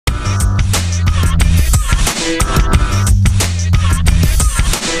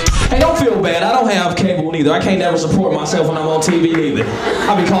cable neither. I can't never support myself when I'm on TV neither.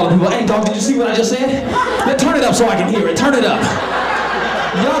 I be calling people, hey dog, did you see what I just said? Yeah, turn it up so I can hear it. Turn it up.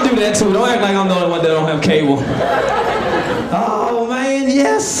 Y'all do that too. Don't act like I'm the only one that don't have cable. Oh man,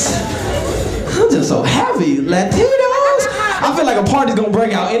 yes. I'm just so happy. Latinos. I feel like a party's gonna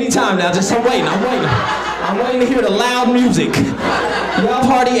break out anytime now. Just I'm waiting. I'm waiting to hear the loud music. Y'all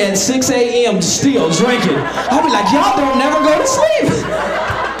party at 6 a.m. still drinking. I'll be like, y'all don't never go to sleep.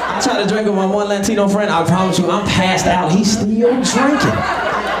 I try to drink with my one Latino friend. I promise you, I'm passed out. He's still drinking.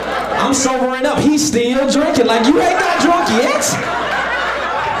 I'm sobering up. He's still drinking. Like, you ain't got drunk yet?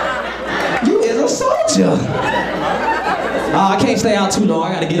 You is a soldier. I can't stay out too long.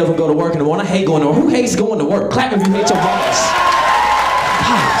 I gotta get up and go to work in the morning. I hate going to work. Who hates going to work? Clap if you hate your boss.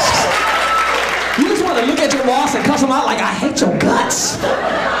 You just want to look at your boss and cuss him out like, I hate your guts.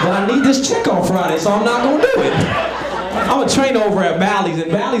 But I need this check on Friday, so I'm not gonna do it. I'm a trainer over at Bally's,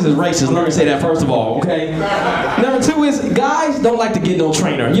 and Bally's is racist. Let me say that first of all, okay? Number two is, guys don't like to get no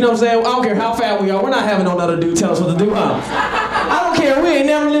trainer. You know what I'm saying? I don't care how fat we are. We're not having no other dude tell us what to do, huh? I don't care. We ain't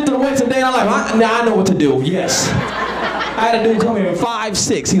never lived through the winter day in our life. Now I know what to do, yes. I had a dude come here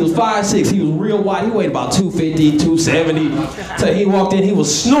 5'6". He was 5'6". He was real wide. He weighed about 250, 270. So he walked in, he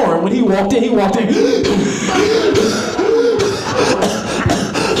was snoring. When he walked in, I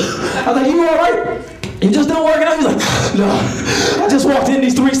was like, you all right? You just not working out? He's like, no. I just walked in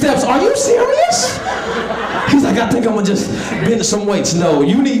these 3 steps. Are you serious? He's like, I think I'm gonna just bend some weights. No,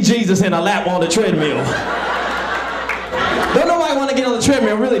 you need Jesus in a lap on the treadmill. Don't nobody want to get on the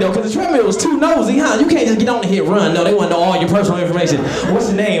treadmill, really, though, because the treadmill was too nosy, huh? You can't just get on and hit run. No, they want to know all your personal information. What's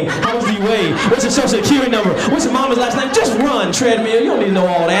your name? How much do you weigh? What's your social security number? What's your mama's last name? Just run, treadmill. You don't need to know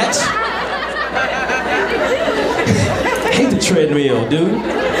all that. I hate the treadmill, dude.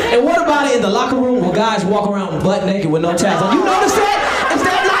 And what about it in the locker room where guys walk around butt naked with no towels on? You notice that? Is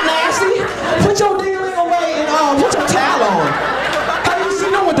that not nasty? Put your ding-a-ling away and put your towel on. Have you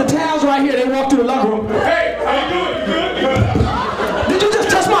seen them with the towels right here? They walk through the locker room. Hey, how you doing? Did you just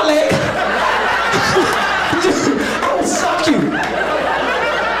touch my leg? I will sock you.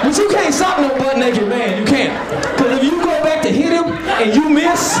 But you can't sock no butt naked man. You can't. Because if you go back to hit him and you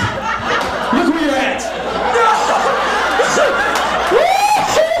miss, look where you're at.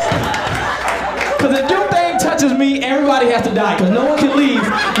 Because if your thing touches me, everybody has to die. Because no one can leave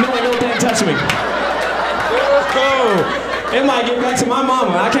knowing your thing touched me. Oh, it might get back to my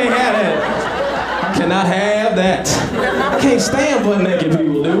mama. I can't have that. I cannot have that. I can't stand butt naked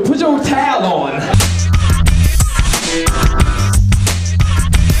people, dude. Put your towel on.